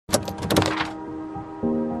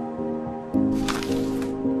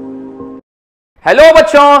Hello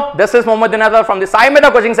bachon, this is Mohammad Dinazar from the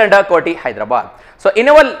SAIMEDHA Coaching Center, Koti, Hyderabad. So in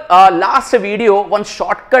our last video, one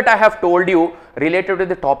shortcut I have told you related to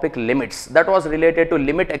the topic limits. That was related to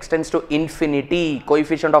limit extends to infinity,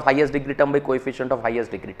 coefficient of highest degree term by coefficient of highest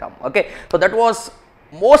degree term. Okay, so that was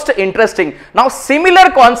most interesting. Now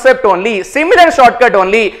similar concept only, similar shortcut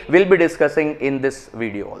only we'll be discussing in this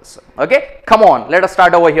video also. Okay, come on, let us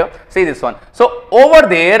start over here. See this one. So over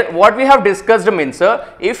there what we have discussed means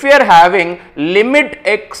if we are having limit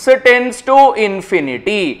x tends to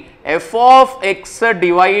infinity, f of x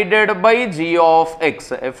divided by g of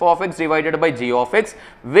x, f of x divided by g of x,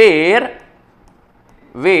 where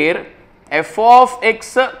f of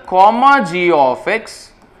x comma g of x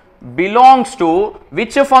belongs to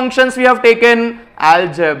which functions we have taken?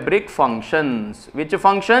 Algebraic functions. Which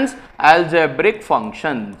functions? Algebraic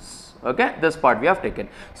functions. Okay, this part we have taken.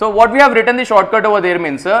 So what we have written the shortcut over there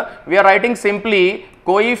means we are writing simply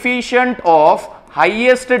coefficient of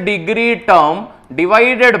highest degree term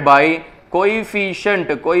divided by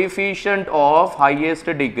coefficient of highest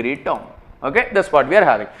degree term. Okay, this part we are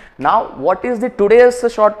having. Now what is the today's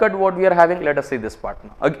shortcut what we are having? Let us see this part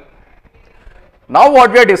now. Okay. Now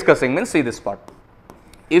what we are discussing means, see this part.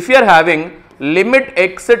 If you are having limit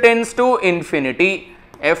x tends to infinity,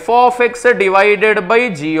 f of x divided by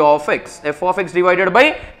g of x, f of x divided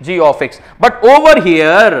by g of x. But over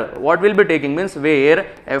here what will be taking means where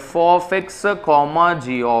f of x comma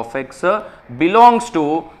g of x belongs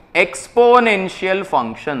to exponential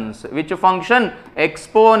functions. Which function?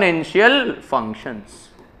 Exponential functions.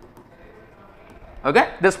 Okay,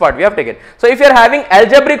 this part we have taken. So if you are having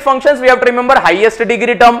algebraic functions, we have to remember highest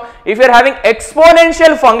degree term. If you are having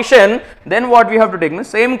exponential function, then what we have to take means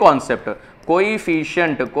same concept,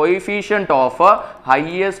 coefficient of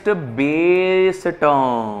highest base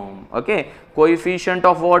term. Okay, coefficient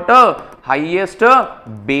of what? Highest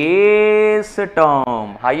base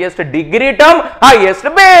term, highest degree term, highest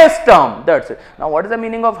base term. That's it. Now what is the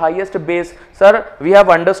meaning of highest base? Sir, we have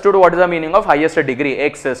understood what is the meaning of highest degree.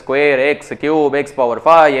 X square, x cube, x power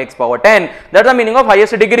 5, x power 10. That's the meaning of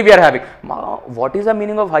highest degree we are having. What is the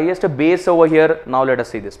meaning of highest base over here? Now let us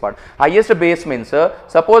see this part. Highest base means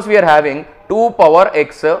suppose we are having 2 power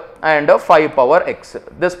x and 5 power x.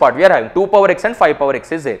 This part we are having 2 power x and 5 power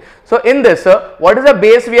x is there. So in this what is the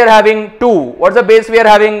base we are having? 2. What is the base we are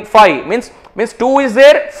having? 5. Means 2 is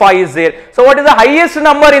there, 5 is there. So what is the highest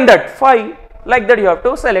number in that? 5. Like that you have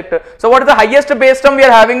to select. So what is the highest base term we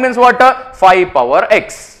are having means what? 5 power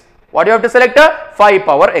x. What you have to select? 5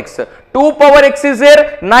 power x. 2 power x is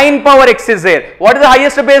there, 9 power x is there. What is the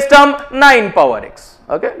highest base term? 9 power x.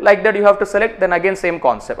 Okay, like that you have to select. Then again same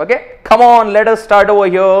concept. Okay, come on, let us start over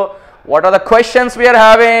here. What are the questions we are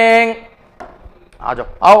having? Come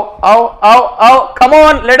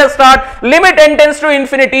on, let us start. Limit n tends to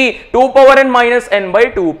infinity, 2 power n minus n by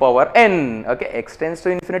 2 power n. Okay, x tends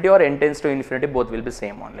to infinity or n tends to infinity, both will be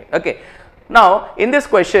same only. Okay. Now in this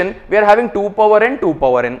question we are having 2 power n, 2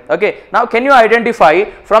 power n. Okay. Now can you identify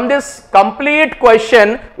from this complete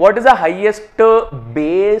question what is the highest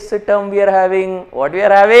base term we are having? What we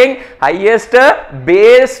are having? Highest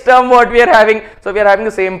base term what we are having. So we are having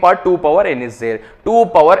the same part, 2 power n is there. 2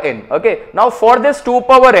 power n. Okay. Now for this 2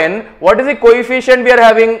 power n, what is the coefficient we are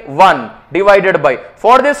having? 1 divided by.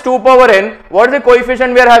 For this 2 power n, what is the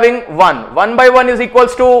coefficient we are having? 1. 1 by 1 is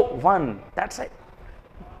equals to 1. That's it.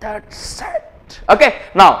 That's it. Okay.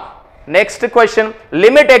 Now next question,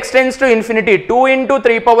 limit x tends to infinity, 2 into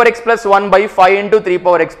 3 power x plus 1 by 5 into 3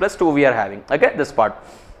 power x plus 2 we are having. Okay, this part.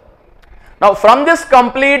 Now from this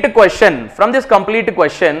complete question,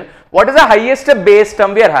 what is the highest base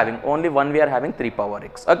term we are having? Only one we are having, 3 power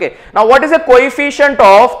x. Okay. Now what is the coefficient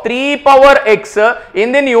of 3 power x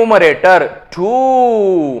in the numerator?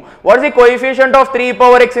 2. What is the coefficient of 3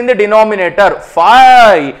 power x in the denominator?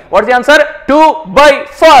 5. What is the answer? 2 by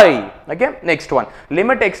 5. Okay. Next one,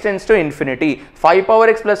 limit x tends to infinity, 5 power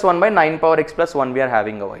x plus 1 by 9 power x plus 1 we are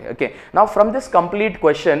having over here. Okay. Now from this complete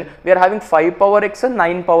question we are having 5 power x and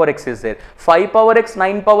 9 power x is there. 5 power x,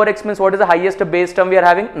 9 power x means what is the highest base term we are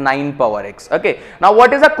having? 9 power x. Okay. Now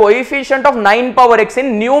what is the coefficient of 9 power x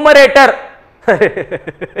in numerator?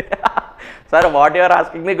 Sir, what you are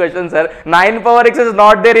asking the question, sir? 9 power x is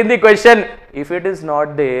not there in the question. If it is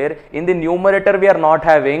not there in the numerator we are not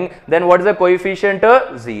having, then what is the coefficient?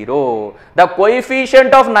 0. The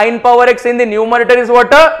coefficient of 9 power x in the numerator is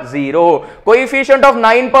what? 0. Coefficient of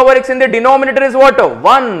 9 power x in the denominator is what?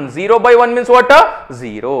 1. 0 by 1 means what?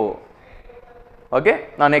 0. Okay.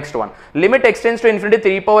 Now next one, limit x tends to infinity,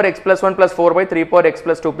 3 power x plus 1 plus 4 by 3 power x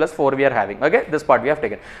plus 2 plus 4 we are having. Okay, this part we have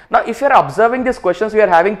taken. Now if you are observing these questions, we are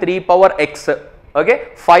having 3 power x. okay,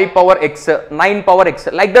 5 power x, 9 power x,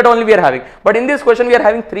 like that only we are having. But in this question we are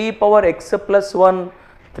having 3 power x plus 1,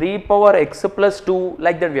 3 power x plus 2,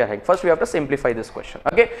 like that we are having. First we have to simplify this question.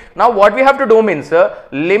 Okay, now what we have to do means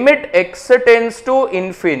limit x tends to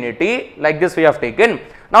infinity, like this we have taken.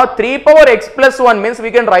 Now 3 power x plus 1 means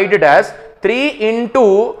we can write it as 3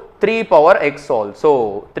 into 3 power x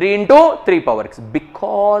also, 3 into 3 power x,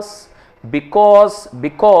 because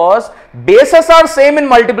bases are same in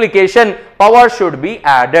multiplication, power should be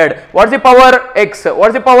added. What is the power x? What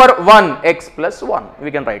is the power 1? X plus 1,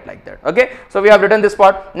 we can write like that. Okay, so we have written this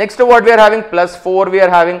part. Next to what we are having, plus 4 we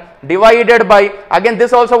are having, divided by, again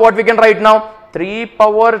this also what we can write now, 3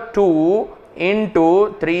 power 2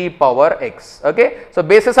 into 3 power x. Okay, so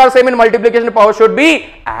bases are same in multiplication, power should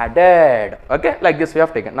be added. Okay, like this we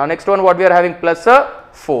have taken. Now next one what we are having, plus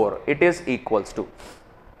 4, it is equals to.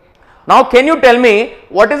 Now can you tell me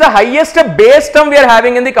what is the highest base term we are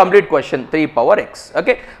having in the complete question? 3 power x.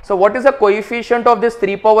 Okay, so what is the coefficient of this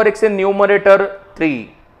 3 power x in numerator? 3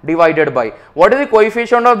 divided by, what is the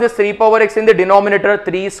coefficient of this 3 power x in the denominator?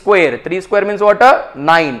 3 square. 3 square means what?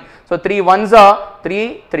 9. So 3 ones are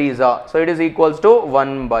 3 3s are, so it is equals to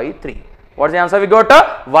 1 by 3. What's the answer we got?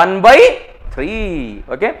 1 by 3.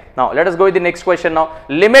 Okay, now let us go with the next question. Now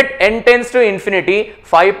limit n tends to infinity,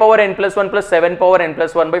 5 power n plus 1 plus 7 power n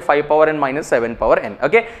plus 1 by 5 power n minus 7 power n.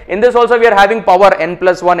 Okay, in this also we are having power n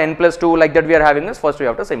plus 1, n plus 2, like that we are having this. First we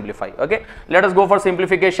have to simplify. Okay, let us go for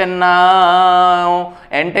simplification now.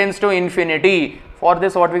 N tends to infinity. For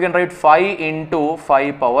this what we can write, 5 into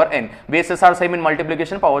 5 power n, bases are same in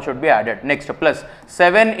multiplication, power should be added. Next plus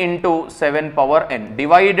 7 into 7 power n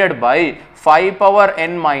divided by 5 power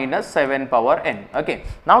n minus 7 power n. Okay,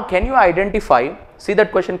 now can you identify, see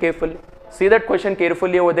that question carefully, see that question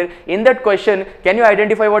carefully over there. In that question, can you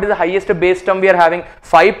identify what is the highest base term we are having?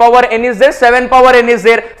 5 power n is there, 7 power n is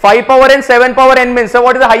there. 5 power n, 7 power n means, so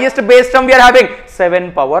what is the highest base term we are having?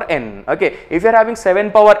 7 power n. Okay, if you are having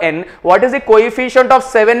 7 power n, what is the coefficient of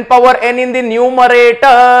 7 power n in the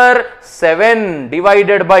numerator? 7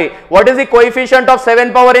 divided by, what is the coefficient of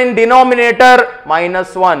 7 power in denominator?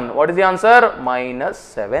 Minus 1. What is the answer? Minus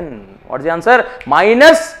 7. What is the answer?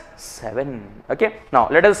 Minus 7. Okay, now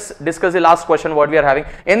let us discuss the last question what we are having.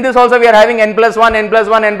 In this also we are having n plus 1, n plus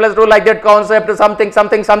 1, n plus 2, like that concept,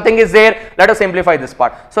 something is there. Let us simplify this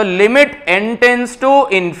part. So limit n tends to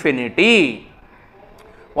infinity.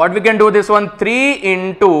 What we can do this one, 3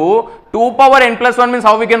 into 2 power n plus 1 means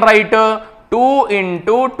how we can write? 2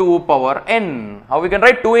 into 2 power n. How we can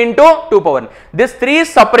write? 2 into 2 power n. This 3 is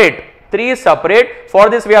separate. 3 is separate. For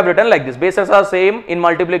this we have written like this, bases are same in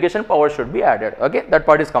multiplication, power should be added. Okay, that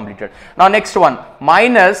part is completed. Now next one,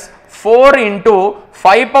 minus 4 into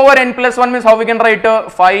 5 power n plus 1 means how we can write?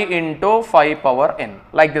 5 into 5 power n,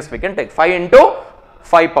 like this we can take, 5 into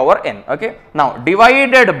 5 power n. Okay, now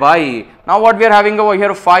divided by, now what we are having over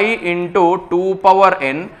here, 5 into 2 power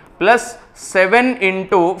n plus 7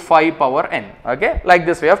 into 5 power n. Okay, like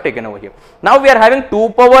this we have taken over here. Now we are having 2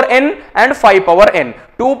 power n and 5 power n.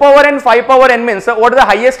 2 power n, 5 power n means what is the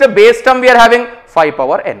highest base term we are having? 5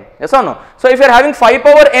 power n. Yes or no? So if you are having 5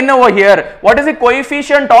 power n over here, what is the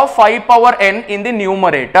coefficient of 5 power n in the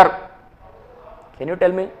numerator? Can you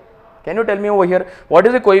tell me? Can you tell me over here, what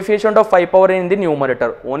is the coefficient of 5 power n in the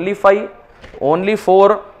numerator? Only 5, only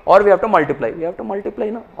 4, or we have to multiply? We have to multiply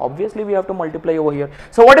now. Obviously we have to multiply over here.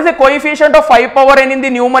 So what is the coefficient of 5 power n in the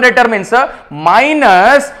numerator means?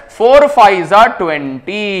 Minus 4 5s are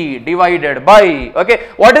 20 divided by, okay,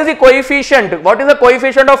 what is the coefficient? What is the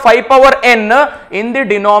coefficient of 5 power n in the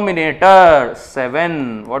denominator?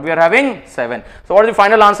 7. What we are having? 7. So what is the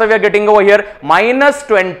final answer we are getting over here? Minus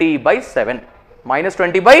 20 by 7. Minus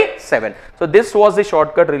 20 by 7. So this was the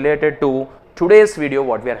shortcut related to today's video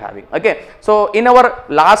what we are having. Okay, so in our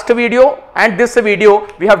last video and this video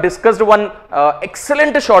we have discussed one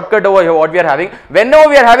excellent shortcut over here what we are having. Whenever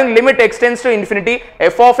we are having limit x tends to infinity,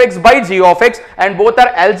 f of x by g of x, and both are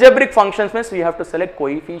algebraic functions means we have to select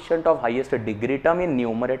coefficient of highest degree term in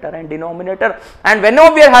numerator and denominator. And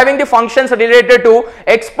whenever we are having the functions related to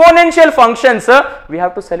exponential functions, we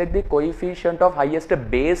have to select the coefficient of highest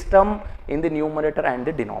base term in the numerator and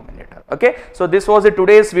the denominator. Okay, so this was the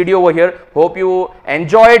today's video over here. Hope you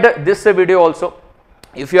enjoyed this video also.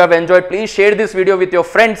 If you have enjoyed, please share this video with your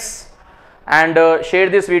friends and share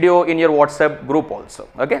this video in your WhatsApp group also.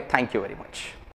 Okay, thank you very much.